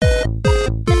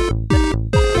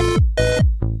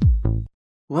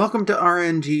Welcome to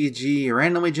RNGG,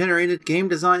 Randomly Generated Game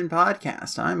Design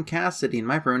Podcast. I'm Cassidy, and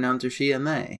my pronouns are she and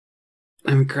they.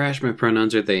 I'm Crash, my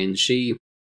pronouns are they and she.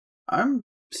 I'm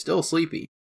still sleepy.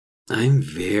 I'm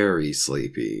very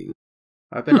sleepy.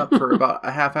 I've been up for about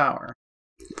a half hour.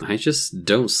 I just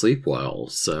don't sleep well,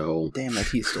 so... Damn, that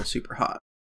tea's still super hot.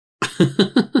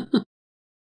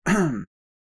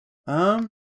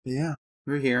 Yeah,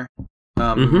 we're here.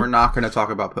 We're not going to talk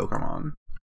about Pokemon.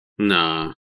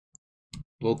 Nah.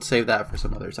 We'll save that for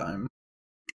some other time.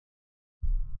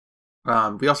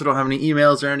 We also don't have any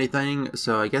emails or anything,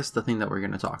 so I guess the thing that we're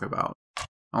going to talk about,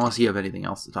 unless you have anything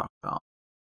else to talk about,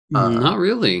 not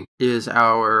really, is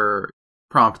our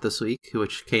prompt this week,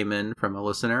 which came in from a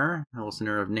listener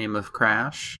of name of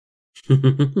Crash.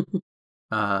 And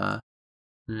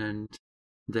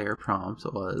their prompt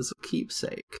was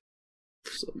Keepsake.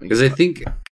 Because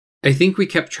I think we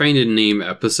kept trying to name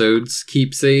episodes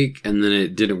Keepsake, and then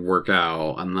it didn't work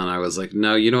out, and then I was like,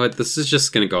 no, you know what, this is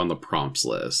just going to go on the prompts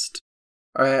list.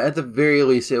 At the very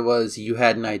least, it was, you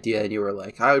had an idea, and you were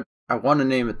like, I want to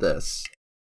name it this.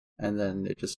 And then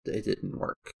it didn't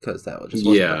work, because that just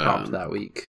wasn't the prompt that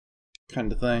week.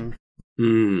 Kind of thing.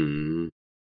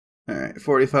 Alright,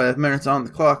 45 minutes on the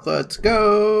clock, let's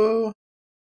go!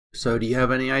 So, do you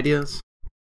have any ideas?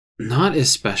 Not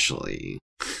especially.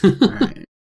 Alright.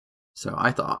 So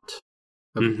I thought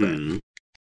of that.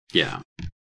 Yeah.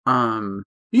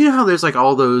 You know how there's like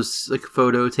all those like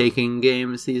photo taking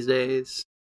games these days?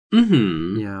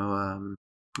 Mm-hmm. You know,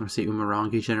 I see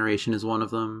Umurangi Generation is one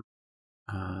of them.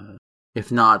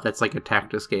 If not, that's like a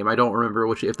tactics game. I don't remember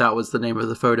if that was the name of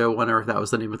the photo one or if that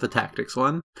was the name of the tactics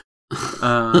one.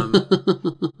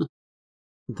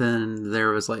 Then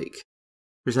there's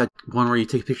that one where you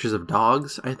take pictures of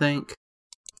dogs, I think.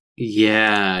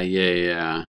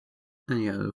 Yeah. And,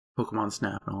 you know, Pokemon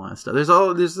Snap and all that stuff. There's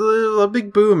a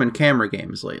big boom in camera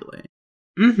games lately.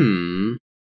 Mm-hmm.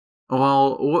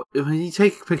 Well, when you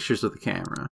take pictures with the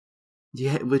camera,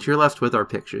 what you're left with are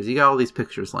pictures. You got all these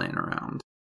pictures laying around.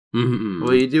 Mm-hmm.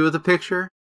 What do you do with a picture?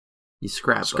 You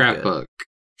scrapbook.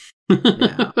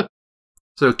 Yeah.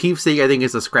 So Keepsake, I think,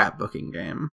 is a scrapbooking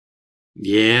game.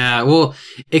 Yeah, well,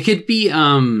 it could be,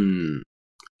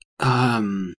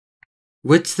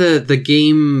 what's the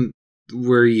game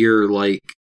where you're, like,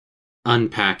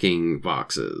 unpacking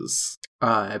boxes?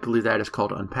 I believe that is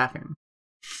called Unpacking.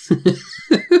 What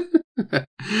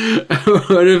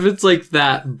if it's like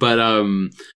that,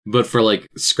 but for, like,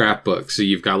 scrapbooks, so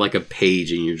you've got, like, a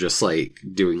page and you're just, like,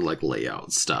 doing, like,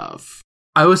 layout stuff?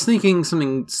 I was thinking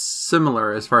something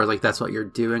similar as far as, like, that's what you're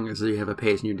doing, is you have a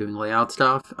page and you're doing layout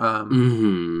stuff.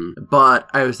 But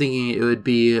I was thinking it would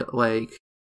be, like,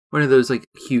 one of those, like,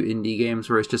 cute indie games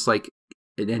where it's just, like,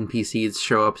 NPCs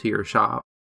show up to your shop.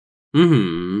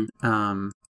 And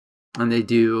they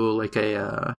do, like,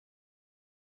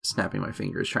 snapping my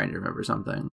fingers trying to remember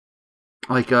something.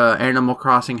 Like, Animal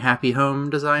Crossing Happy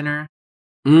Home Designer.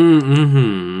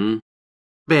 But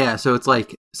yeah, so it's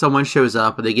like, someone shows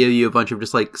up and they give you a bunch of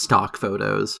just, like, stock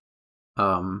photos.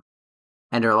 And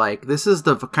they're like, this is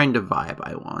the kind of vibe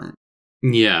I want.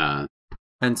 Yeah.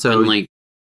 And so... And, like...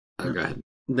 Oh, go ahead.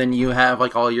 Then you have,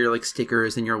 like, all your, like,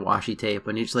 stickers and your washi tape,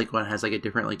 and each, like, one has, like, a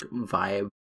different, like, vibe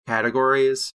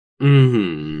categories.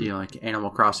 You know, like,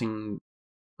 Animal Crossing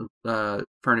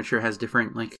furniture has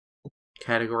different, like,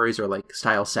 categories, or, like,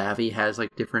 Style Savvy has,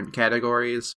 like, different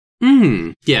categories.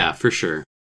 Yeah, for sure.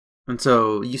 And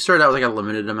so you start out with, like, a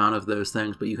limited amount of those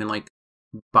things, but you can, like,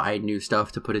 buy new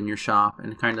stuff to put in your shop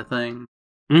and kind of thing.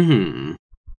 And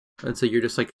so you're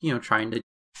just, like, you know, trying to...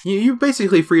 You're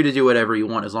basically free to do whatever you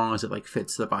want as long as it, like,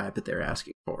 fits the vibe that they're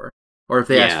asking for. Or if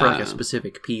they ask for, like, a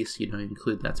specific piece, you know,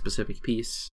 include that specific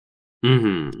piece.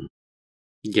 Yeah,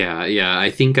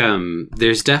 I think,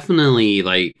 there's definitely,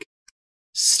 like,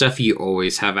 stuff you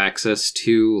always have access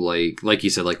to, like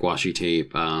you said, like washi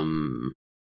tape,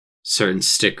 certain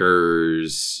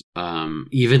stickers,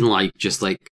 even, like, just,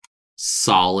 like,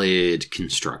 solid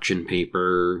construction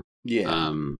paper.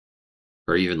 Yeah.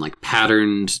 Or even, like,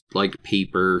 patterned, like,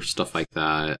 paper, stuff like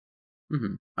that.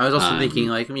 I was also thinking,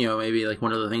 like, you know, maybe, like,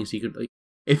 one of the things you could, like,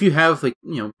 if you have, like,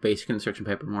 you know, basic construction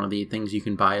paper, one of the things you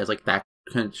can buy is, like, that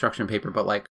construction paper, but,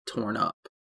 like, torn up.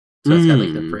 So it's got,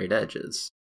 like, the frayed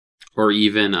edges. Or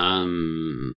even,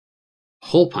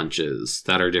 hole punches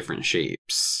that are different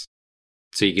shapes.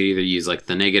 So you could either use, like,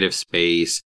 the negative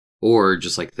space, or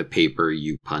just, like, the paper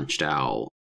you punched out.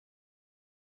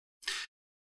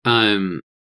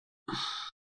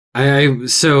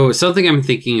 So something I'm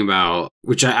thinking about,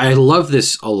 which I love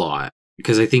this a lot,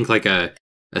 because I think, like, a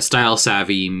a style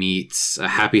savvy meets a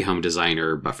happy home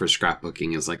designer, but for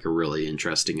scrapbooking is like a really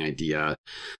interesting idea.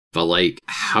 But like,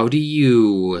 how do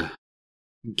you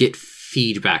get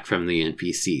feedback from the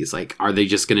NPCs? Like, are they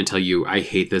just going to tell you, I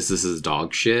hate this is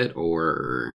dog shit?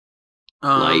 Or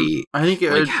like, I think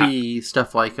it would be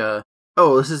stuff like,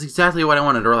 oh, this is exactly what I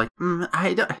wanted. Or like,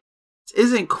 this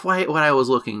isn't quite what I was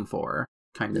looking for,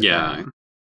 kind of thing.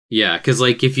 Yeah, because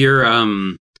like, if you're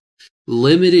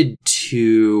limited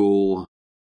to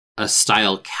a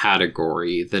style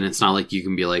category, then it's not like you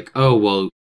can be like, oh, well,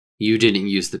 you didn't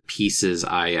use the pieces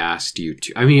I asked you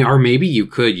to. I mean, or maybe you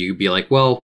could. You'd be like,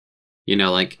 well, you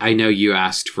know, like, I know you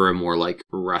asked for a more like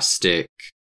rustic,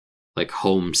 like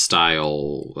home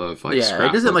style of like scrapbooking.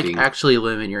 It doesn't like actually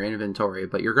limit your inventory,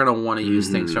 but you're gonna want to use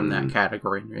things from that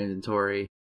category in your inventory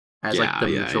as like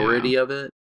the majority of it.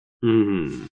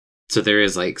 Mm-hmm. So there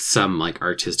is like some like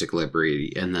artistic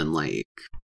liberty, and then like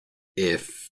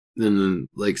then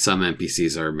like some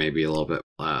NPCs are maybe a little bit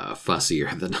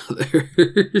fussier than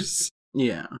others.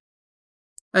 Yeah.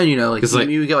 And you know, like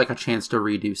you get like a chance to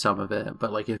redo some of it,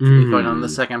 but like if like on the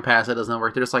second pass it doesn't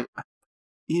work, they're just like,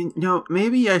 you know,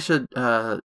 maybe I should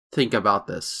think about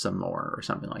this some more or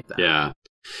something like that.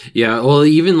 Yeah. Well,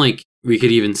 even like we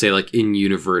could even say like in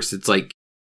universe, it's like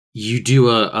you do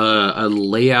a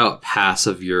layout pass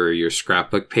of your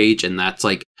scrapbook page, and that's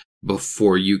like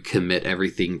before you commit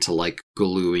everything to like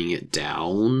gluing it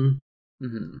down.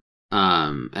 Mm-hmm.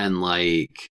 And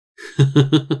like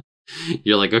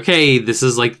you're like, okay, this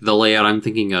is like the layout I'm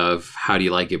thinking of. How do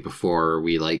you like it before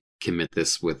we like commit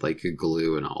this with like a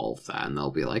glue and all of that? And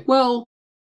they'll be like, well,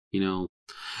 you know,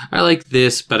 I like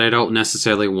this, but I don't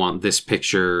necessarily want this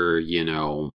picture, you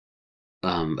know,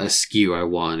 askew. I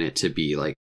want it to be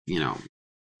like, you know,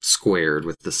 squared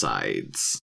with the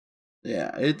sides.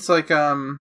 Yeah, it's like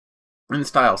in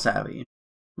style savvy.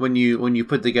 When you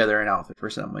put together an outfit for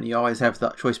someone, you always have the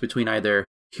choice between either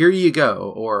here you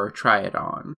go or try it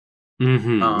on.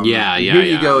 Mm-hmm. Here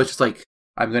you go. It's just like,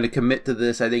 I'm going to commit to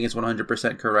this. I think it's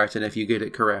 100% correct, and if you get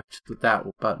it correct with that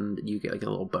button, you get like a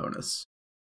little bonus.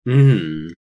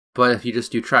 Mm-hmm. But if you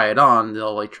just do try it on,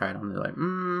 they'll like try it on. They're like,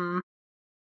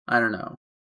 I don't know.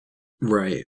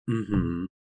 Right. Mm-hmm.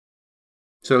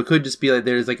 So it could just be like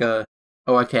there's like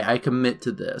okay, I commit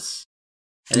to this.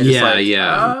 And it's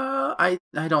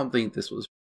I don't think this was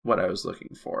what I was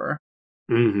looking for.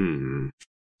 Mm-hmm.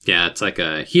 Yeah, it's like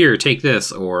here, take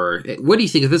this, or what do you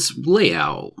think of this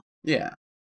layout? Yeah.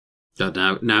 So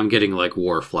now I'm getting like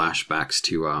war flashbacks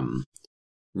to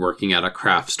working at a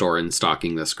craft store and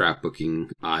stocking the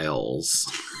scrapbooking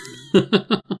aisles.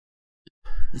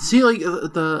 See, like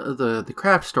the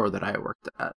craft store that I worked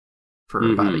at for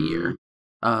about a year,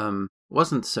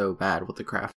 wasn't so bad with the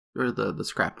craft or the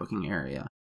scrapbooking area.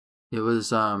 It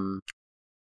was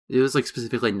like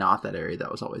specifically not that area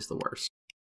that was always the worst.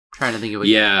 Trying to think of which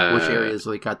areas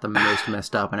like got the most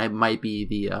messed up, and it might be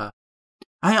the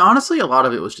I honestly, a lot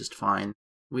of it was just fine.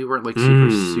 We weren't like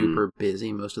super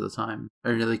busy most of the time,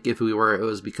 or like if we were, it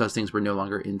was because things were no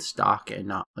longer in stock and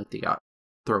not like they got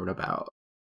thrown about.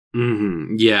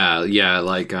 Mm-hmm. Yeah,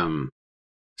 like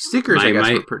stickers I guess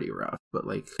were pretty rough, but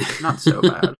like not so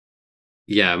bad.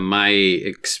 Yeah, my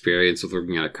experience with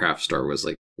working at a craft store was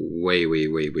like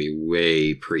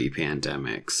way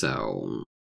pre-pandemic, so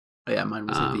yeah, mine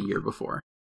was like the year before.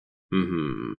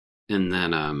 Mm-hmm. And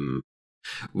then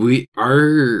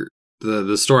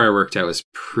the store I worked at was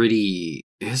it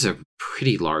was a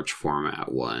pretty large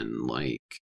format one, like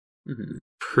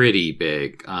pretty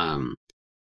big.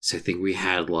 So I think we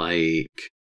had like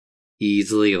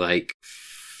easily like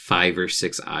 5 or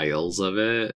 6 aisles of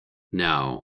it.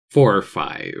 No, 4 or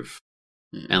 5.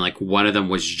 And like one of them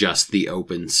was just the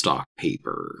open stock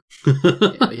paper.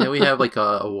 yeah, we have like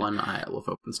a one aisle of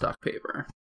open stock paper.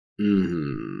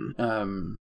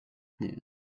 Mm-hmm. Yeah.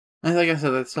 And like I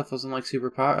said, that stuff wasn't like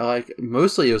super popular. Like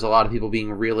mostly it was a lot of people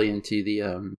being really into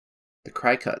the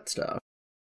cry cut stuff.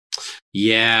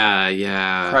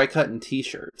 Yeah. Cry cut and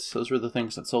t-shirts. Those were the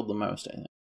things that sold the most, I think.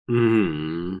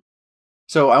 Mm-hmm.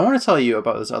 So I want to tell you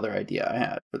about this other idea I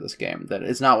had for this game that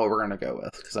is not what we're going to go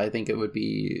with, because I think it would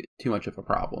be too much of a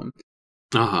problem.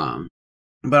 Uh-huh.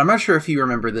 But I'm not sure if you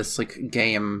remember this like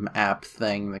game app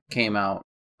thing that came out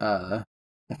a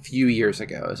few years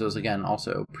ago. So it was, again,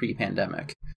 also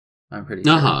pre-pandemic, I'm pretty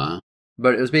sure. Uh-huh.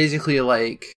 But it was basically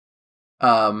like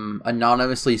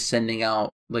anonymously sending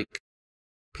out like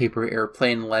paper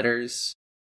airplane letters,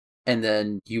 and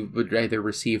then you would either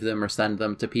receive them or send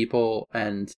them to people,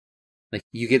 and like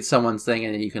you get someone's thing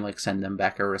and then you can like send them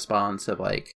back a response of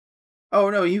like, oh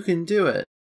no, you can do it,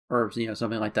 or you know,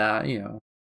 something like that, you know,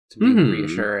 to be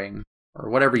reassuring or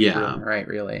whatever you're doing, right?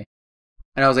 Really.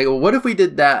 And I was like, well, what if we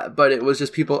did that, but it was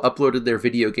just people uploaded their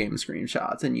video game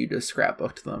screenshots and you just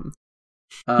scrapbooked them?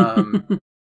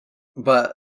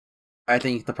 But I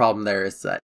think the problem there is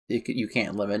that you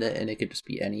can't limit it, and it could just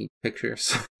be any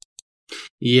pictures.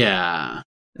 Yeah.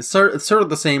 It's sort of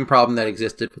the same problem that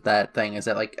existed with that thing, is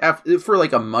that like for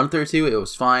like a month or two it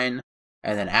was fine,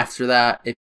 and then after that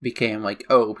it became like,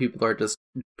 oh, people are just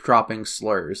dropping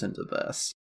slurs into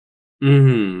this.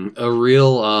 A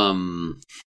real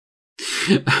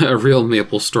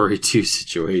MapleStory 2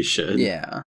 situation.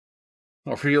 Yeah.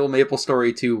 A real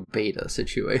MapleStory 2 beta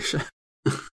situation.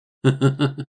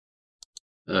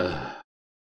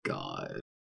 God.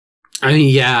 I mean,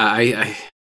 yeah,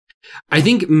 I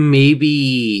think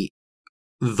maybe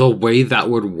the way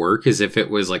that would work is if it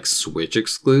was like Switch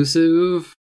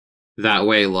exclusive. That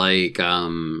way, like,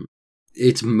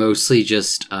 it's mostly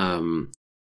just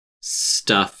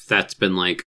stuff that's been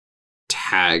like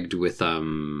tagged with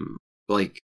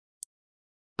like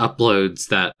uploads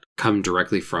that come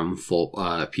directly from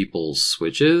people's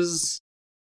Switches,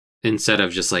 instead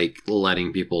of just like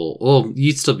letting people. Well,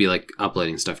 you'd still be like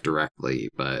uploading stuff directly,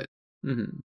 but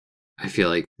I feel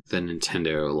like the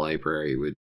Nintendo library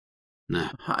would. No,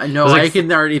 I know. I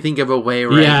can already think of a way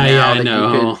now that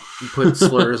you could put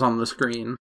slurs on the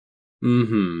screen.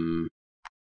 It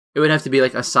would have to be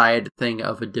like a side thing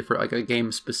of a different, like a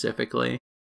game specifically.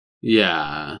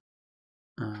 Yeah.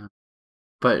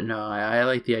 But no, I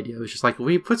like the idea. It was just like,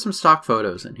 we put some stock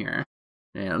photos in here,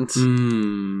 and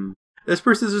this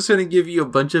person's just going to give you a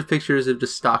bunch of pictures of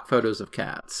just stock photos of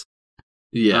cats.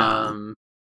 Yeah.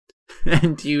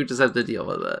 And you just have to deal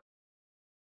with it.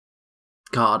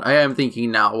 God, I am thinking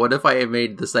now, what if I had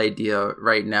made this idea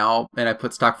right now and I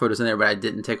put stock photos in there, but I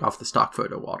didn't take off the stock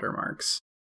photo watermarks?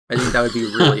 I think that would be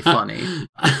really funny.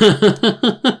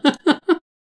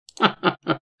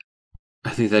 I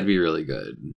think that'd be really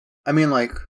good. I mean,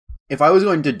 like, if I was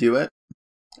going to do it,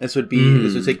 this would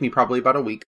take me probably about a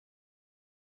week.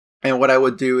 And what I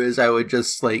would do is I would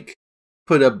just, like,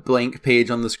 put a blank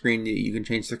page on the screen that you can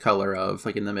change the color of,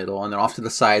 like, in the middle, and then off to the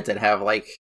sides I'd have, like,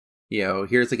 you know,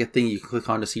 here's like a thing you can click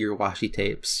on to see your washi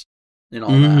tapes and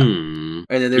all that. And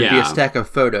then there'd be a stack of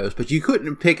photos, but you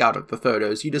couldn't pick out of the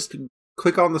photos. You just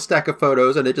click on the stack of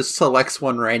photos and it just selects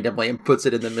one randomly and puts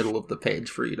it in the middle of the page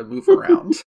for you to move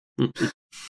around.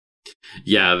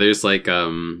 Yeah, there's like,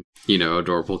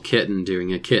 adorable kitten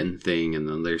doing a kitten thing, and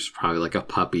then there's probably like a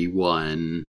puppy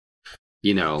one,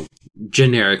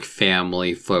 generic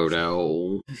family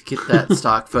photo. Get that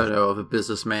stock photo of a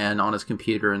businessman on his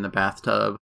computer in the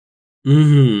bathtub.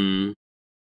 So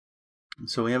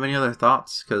we have any other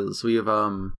thoughts? Because we have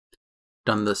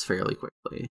done this fairly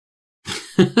quickly.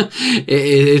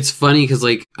 It's funny because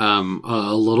like a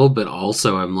little bit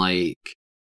also I'm like,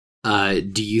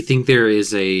 do you think there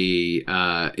is a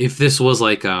if this was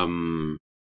like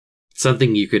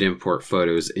something you could import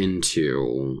photos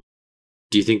into,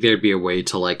 do you think there'd be a way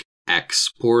to like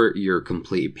export your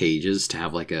complete pages to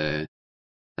have like a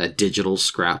digital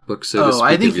scrapbook, so to speak?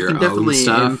 I think of you your can definitely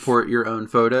stuff? import your own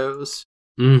photos.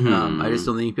 I just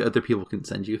don't think other people can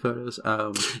send you photos.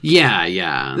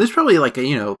 Yeah. There's probably like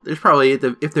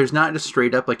if there's not just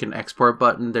straight up like an export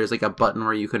button, there's like a button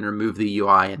where you can remove the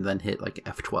UI and then hit like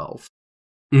F12.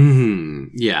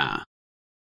 Yeah.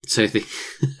 So I think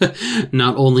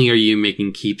not only are you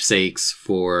making keepsakes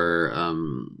for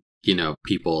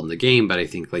people in the game, but I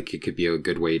think like it could be a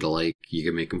good way to like you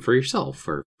can make them for yourself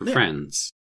or for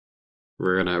friends.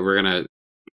 We're gonna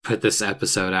put this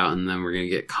episode out, and then we're gonna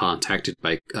get contacted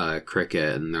by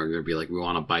Cricket, and they're gonna be like, we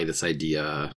want to buy this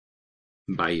idea,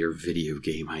 buy your video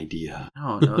game idea.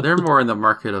 Oh no, they're more in the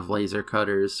market of laser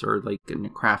cutters or like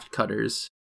craft cutters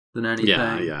than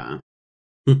anything. Yeah.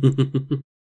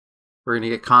 We're gonna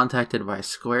get contacted by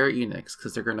Square Enix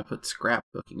because they're gonna put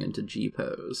scrapbooking into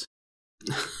G-Pose.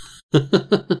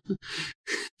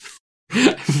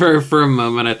 For a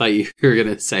moment, I thought you were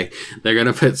gonna say they're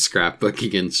gonna put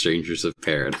scrapbooking in Strangers of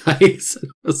Paradise.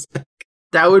 Like,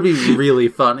 that would be really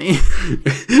funny.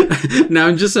 Now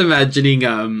I'm just imagining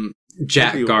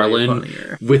Jack Garland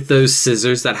with those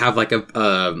scissors that have like a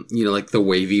like the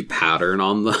wavy pattern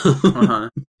on them,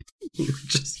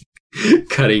 just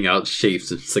cutting out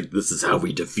shapes. It's like, this is how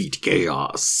we defeat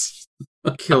chaos.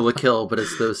 Kill the kill, but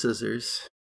it's those scissors.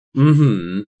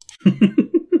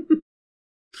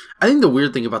 I think the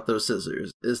weird thing about those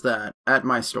scissors is that at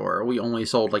my store, we only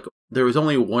sold there was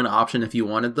only one option if you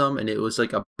wanted them, and it was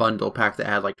like a bundle pack that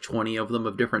had like 20 of them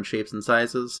of different shapes and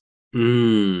sizes.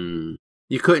 You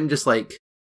couldn't just like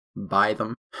buy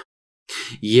them.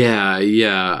 Yeah.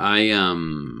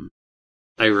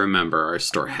 I remember our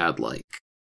store had like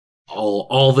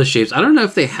all the shapes. I don't know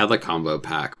if they had the combo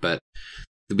pack, but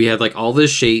we had like all the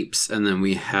shapes, and then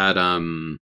we had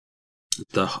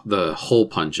the hole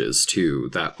punches too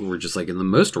that were just like in the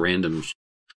most random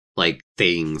like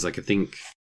things. Like I think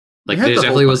like there's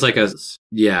definitely was like there's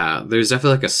definitely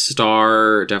like a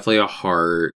star, definitely a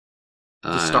heart,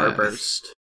 the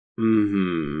starburst.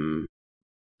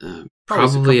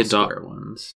 Probably a dog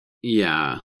ones.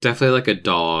 Yeah, definitely like a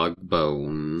dog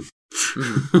bone.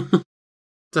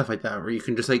 Stuff like that, where you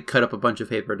can just like cut up a bunch of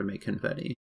paper to make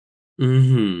confetti.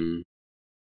 Yeah.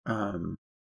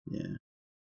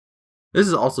 This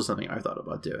is also something I thought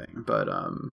about doing, but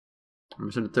I'm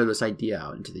just gonna throw this idea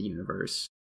out into the universe.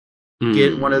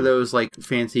 Get one of those like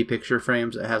fancy picture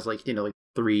frames that has like, you know, like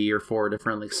 3 or 4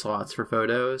 different like slots for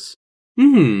photos.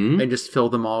 And just fill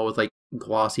them all with like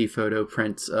glossy photo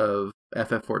prints of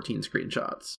FF14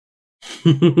 screenshots.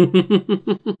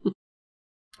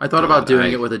 I thought about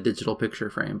doing it with a digital picture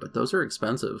frame, but those are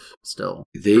expensive still.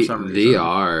 They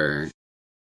are.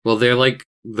 Well, they're like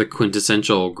the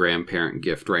quintessential grandparent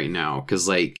gift right now, because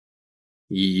like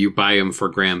you buy them for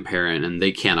grandparent and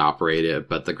they can't operate it,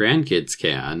 but the grandkids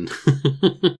can.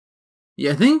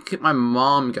 Yeah, I think my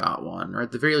mom got one, or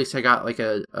at the very least I got like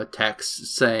a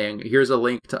text saying, here's a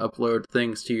link to upload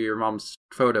things to your mom's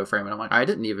photo frame. And I'm like, I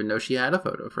didn't even know she had a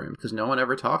photo frame, because no one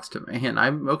ever talks to me, and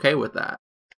I'm okay with that.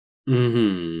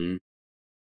 So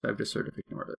I've just sort of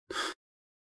ignored it.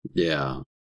 Yeah.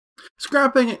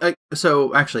 Scrapping,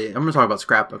 so actually, I'm going to talk about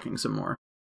scrapbooking some more.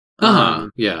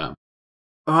 Yeah.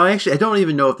 Oh, actually, I don't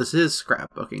even know if this is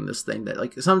scrapbooking, this thing that,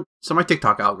 like, so my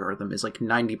TikTok algorithm is, like,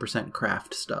 90%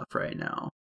 craft stuff right now.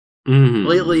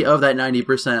 Lately, of that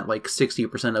 90%, like,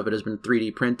 60% of it has been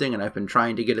 3D printing, and I've been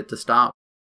trying to get it to stop,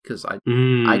 because I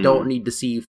don't need to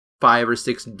see 5 or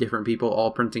 6 different people all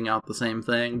printing out the same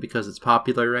thing, because it's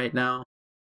popular right now.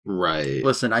 Right.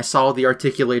 Listen, I saw the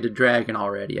articulated dragon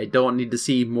already. I don't need to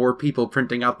see more people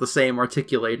printing out the same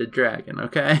articulated dragon,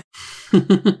 okay?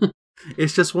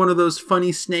 It's just one of those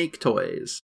funny snake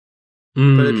toys.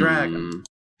 But a dragon.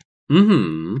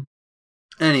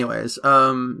 Anyways,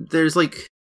 there's like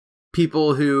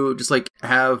people who just like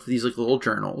have these like little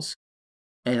journals,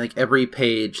 and like every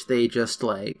page they just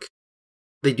like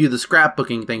they do the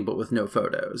scrapbooking thing but with no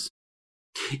photos.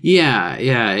 Yeah,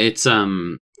 it's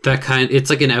it's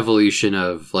like an evolution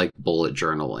of like bullet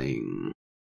journaling.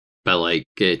 But like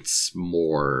it's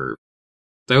more,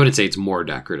 I wouldn't say it's more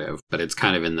decorative, but it's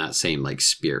kind of in that same like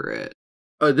spirit.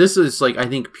 This is like, I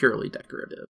think, purely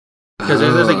decorative. Because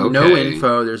there's like no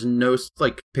info, there's no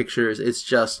like pictures, it's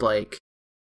just like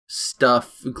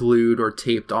stuff glued or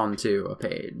taped onto a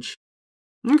page.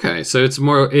 Okay, so it's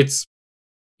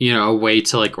you know, a way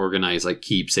to like organize like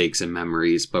keepsakes and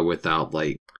memories, but without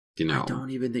like, you know. I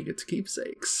don't even think it's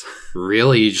keepsakes.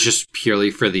 Really? Just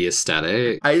purely for the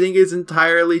aesthetic? I think it's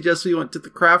entirely just we went to the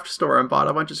craft store and bought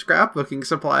a bunch of scrapbooking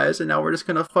supplies, and now we're just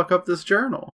gonna fuck up this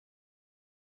journal.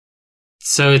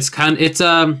 So it's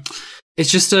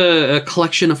just a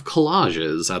collection of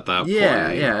collages at that point.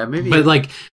 Yeah, maybe. But like,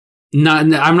 I'm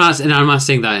not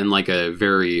saying that in like a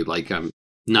very like I'm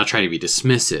not trying to be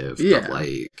dismissive. Yeah. But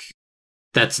like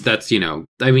that's you know,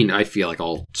 I mean, I feel like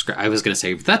I was gonna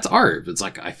say that's art. It's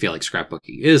like I feel like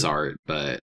scrapbooking is art,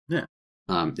 but yeah,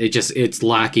 it's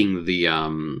lacking the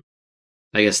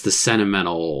I guess the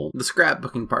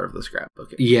scrapbooking part of the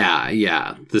scrapbooking.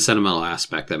 Yeah, the sentimental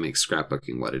aspect that makes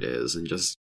scrapbooking what it is, and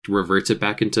just reverts it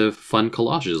back into fun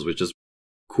collages, which is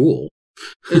cool.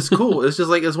 It's cool. It's just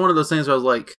like, it's one of those things where I was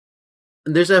like,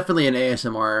 there's definitely an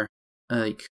ASMR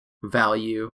like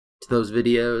value to those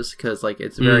videos, because like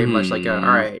it's very much like all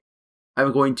right,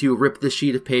 I'm going to rip this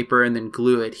sheet of paper and then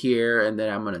glue it here, and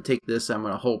then I'm going to take this, I'm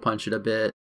going to hole punch it a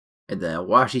bit, and then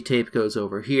washi tape goes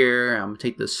over here, I'm going to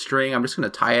take this string, I'm just going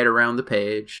to tie it around the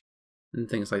page, and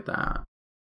things like that.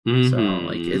 So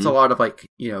like it's a lot of like,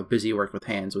 you know, busy work with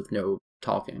hands with no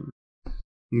talking.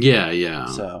 Yeah.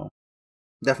 So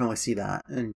definitely see that.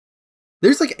 And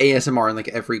there's like ASMR in like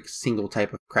every single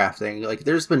type of crafting. Like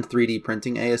there's been 3D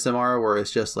printing ASMR where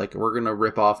it's just like, we're gonna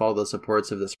rip off all the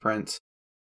supports of this print,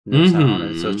 no sound,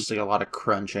 and so it's just like a lot of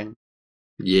crunching.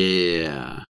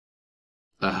 Yeah.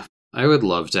 I would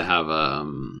love to have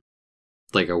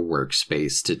like a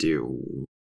workspace to do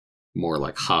more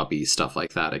like hobby stuff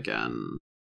like that again.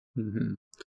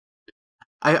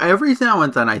 I every now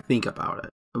and then I think about it,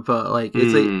 but like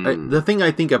it's the thing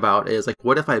I think about is like,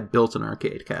 what if I built an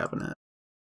arcade cabinet?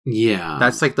 Yeah,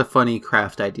 that's like the funny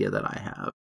craft idea that I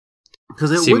have,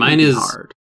 because it wouldn't be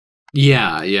hard.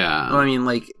 Yeah. I mean,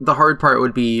 like the hard part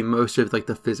would be most of like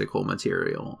the physical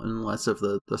material and less of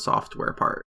the software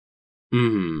part.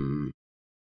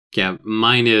 Yeah,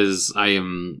 mine is, I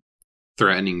am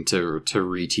threatening to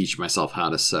reteach myself how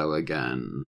to sew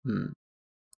again.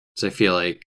 So I feel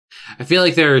like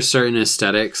there are certain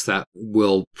aesthetics that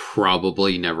will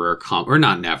probably never or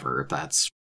not never. That's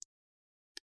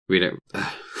we don't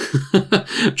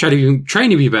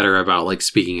trying to be better about like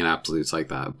speaking in absolutes like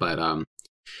that. But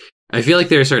I feel like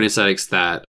there are certain aesthetics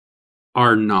that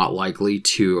are not likely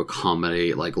to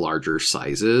accommodate like larger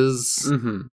sizes,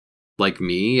 like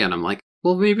me, and I'm like,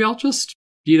 well, maybe I'll just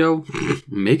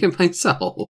make it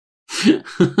myself.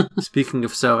 Speaking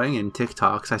of sewing and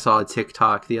TikToks, I saw a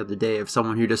TikTok the other day of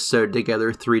someone who just sewed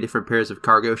together 3 different pairs of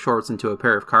cargo shorts into a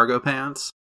pair of cargo pants.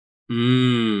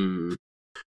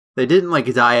 They didn't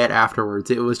like dye it afterwards.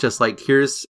 It was just like,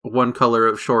 here's one color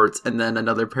of shorts and then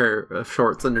another pair of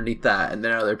shorts underneath that and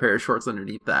then another pair of shorts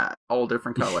underneath that. All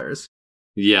different colors.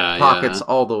 Pockets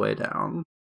all the way down.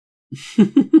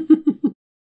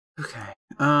 Okay.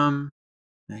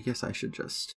 I guess I should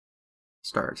just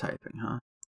start typing, huh?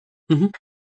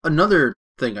 Another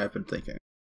thing I've been thinking,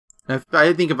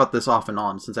 I think about this off and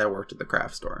on since I worked at the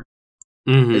craft store,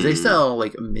 is they sell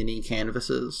like mini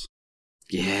canvases.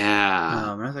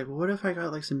 Yeah. And I was like, well, what if I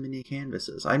got like some mini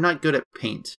canvases? I'm not good at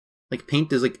paint. Like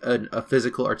paint is like a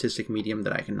physical artistic medium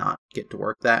that I cannot get to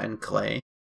work. That and clay.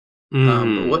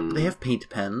 But they have paint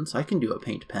pens. I can do a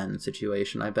paint pen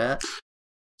situation, I bet.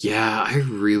 Yeah, I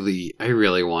really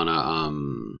want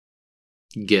to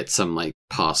get some like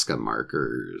Posca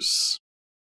markers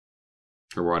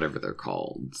or whatever they're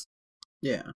called.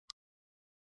 Yeah.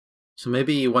 So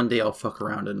maybe one day I'll fuck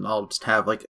around and I'll just have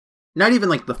like not even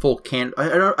like the full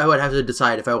I would have to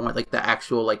decide if I want like the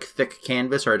actual like thick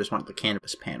canvas or I just want the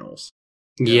canvas panels.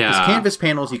 Yeah. Because canvas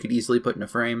panels you could easily put in a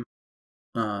frame.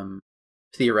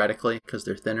 Theoretically, because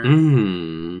they're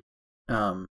thinner.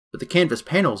 But the canvas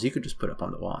panels you could just put up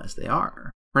on the wall as they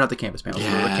are. Or not the canvas panels,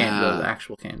 but the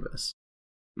actual canvas.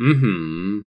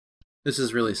 This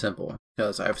is really simple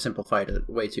because I've simplified it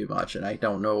way too much and I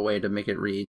don't know a way to make it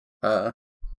read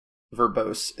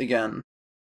verbose again.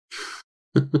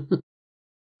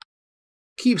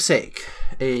 Keepsake,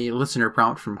 a listener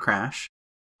prompt from Crash.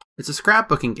 It's a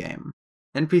scrapbooking game.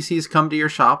 NPCs come to your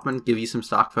shop and give you some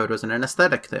stock photos and an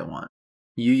aesthetic they want.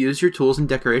 You use your tools and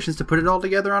decorations to put it all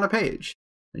together on a page,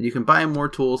 and you can buy more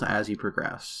tools as you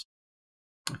progress.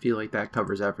 I feel like that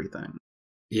covers everything.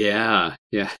 Yeah,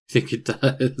 I think it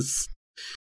does.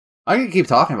 I can keep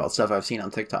talking about stuff I've seen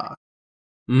on TikTok.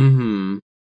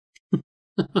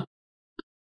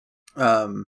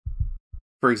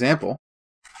 For example,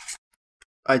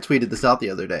 I tweeted this out the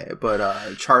other day,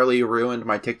 but Charlie ruined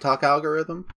my TikTok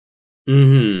algorithm.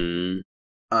 Because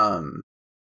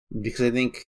I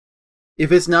think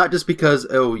if it's not just because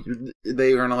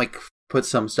they're gonna like put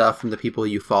some stuff from the people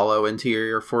you follow into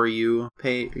your For You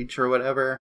page or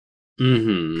whatever.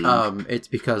 It's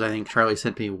because I think Charlie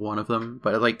sent me one of them,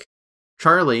 but like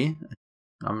Charlie,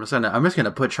 I'm just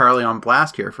gonna put Charlie on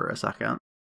blast here for a second.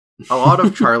 A lot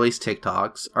of Charlie's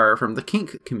TikToks are from the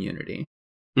kink community.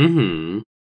 So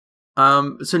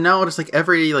now just like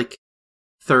every like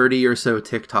 30 or so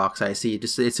TikToks I see,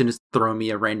 it's gonna just throw me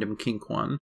a random kink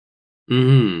one.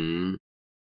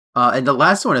 And the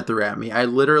last one it threw at me, I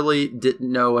literally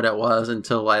didn't know what it was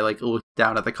until I like looked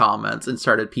down at the comments and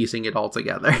started piecing it all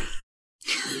together.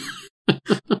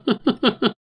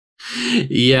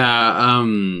 Yeah,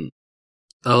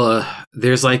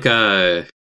 there's like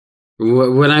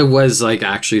when I was like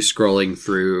actually scrolling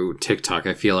through TikTok,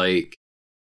 I feel like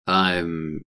a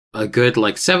good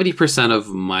like 70% of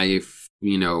my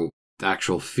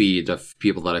actual feed of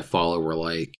people that I follow were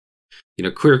like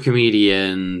queer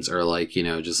comedians or like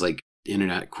just like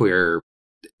internet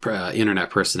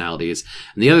personalities,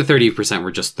 and the other 30%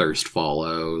 were just thirst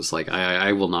follows. Like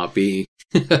I will not be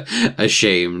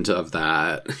ashamed of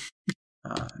that.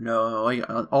 No, like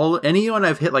anyone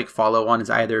I've hit like follow on has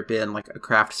either been like a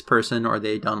crafts person or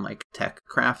they done like tech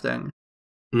crafting.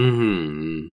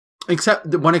 Except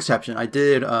the one exception, I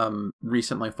did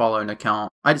recently follow an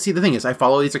account. The thing is, I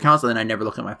follow these accounts and then I never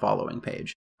look at my following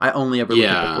page. I only ever look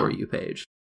at the For You page.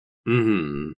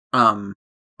 But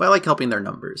I like helping their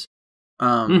numbers.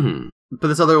 But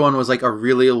this other one was like a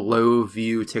really low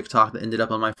view TikTok that ended up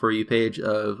on my For You page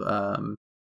of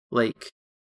like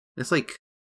this like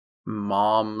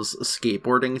mom's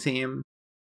skateboarding team.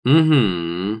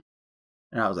 And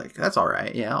I was like, that's all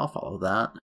right. Yeah, I'll follow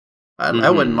that. I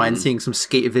wouldn't mind seeing some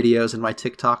skate videos in my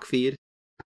TikTok feed.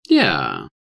 Yeah.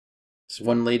 There's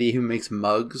one lady who makes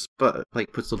mugs, but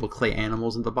like puts little clay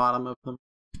animals in the bottom of them.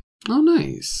 Oh,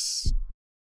 nice.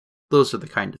 Those are the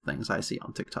kind of things I see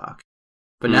on TikTok.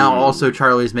 But now also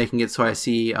Charlie's making it so I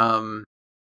see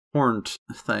horned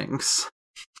things.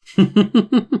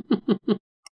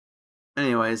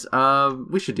 Anyways,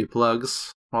 we should do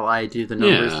plugs while I do the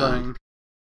numbers thing.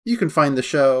 You can find the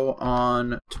show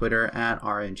on Twitter at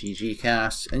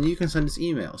RNGGcast, and you can send us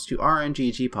emails to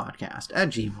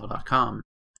rnggpodcast@gmail.com.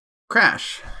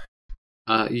 Crash.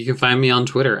 You can find me on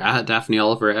Twitter at Daphne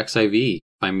Oliver XIV.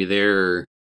 Find me there.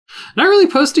 Not really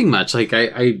posting much. Like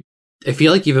I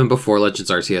feel like even before Legends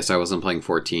Arceus, I wasn't playing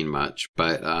 14 much.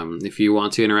 But if you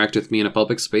want to interact with me in a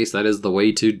public space, that is the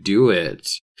way to do it.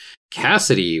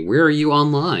 Cassidy, where are you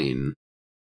online?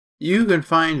 You can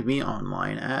find me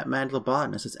online at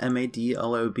Madlobotanist. It's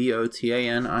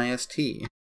MADLOBOTANIST.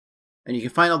 And you can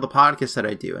find all the podcasts that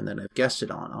I do and that I've guested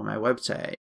on my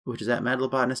website, which is at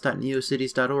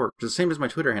madlobotanist.neocities.org. It's the same as my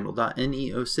Twitter handle,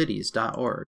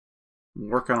 .neocities.org. I'm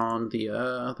working on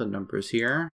the numbers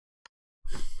here.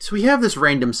 So we have this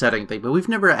random setting thing, but we've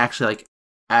never actually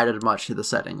added much to the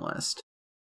setting list.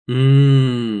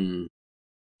 We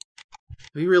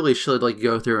really should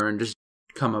go through and just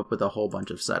come up with a whole bunch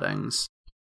of settings.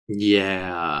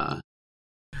 Yeah.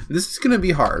 This is going to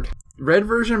be hard. Red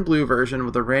version, blue version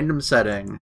with a random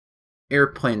setting.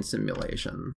 Airplane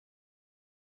simulation.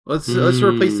 Let's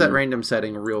replace that random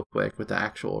setting real quick with the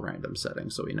actual random setting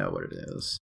so we know what it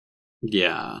is.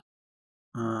 Yeah.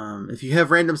 If you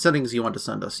have random settings you want to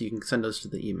send us, you can send us to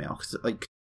the email. Because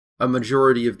a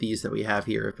majority of these that we have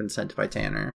here have been sent by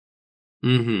Tanner.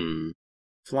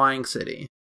 Flying City.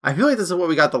 I feel like this is what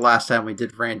we got the last time we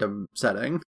did random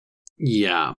setting.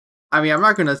 Yeah. I mean, I'm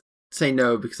not going to say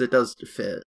no because it does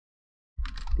fit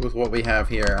with what we have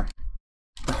here.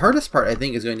 The hardest part, I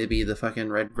think, is going to be the fucking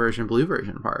red version, blue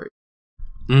version part.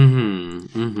 We're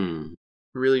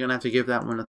really going to have to give that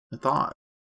one a thought.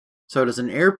 So it is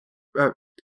an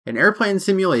airplane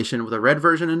simulation with a red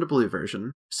version and a blue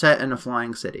version set in a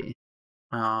flying city.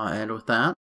 And with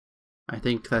that, I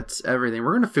think that's everything.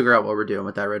 We're going to figure out what we're doing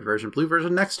with that red version, blue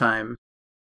version next time.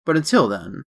 But until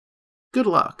then, good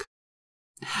luck.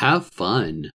 Have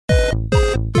fun.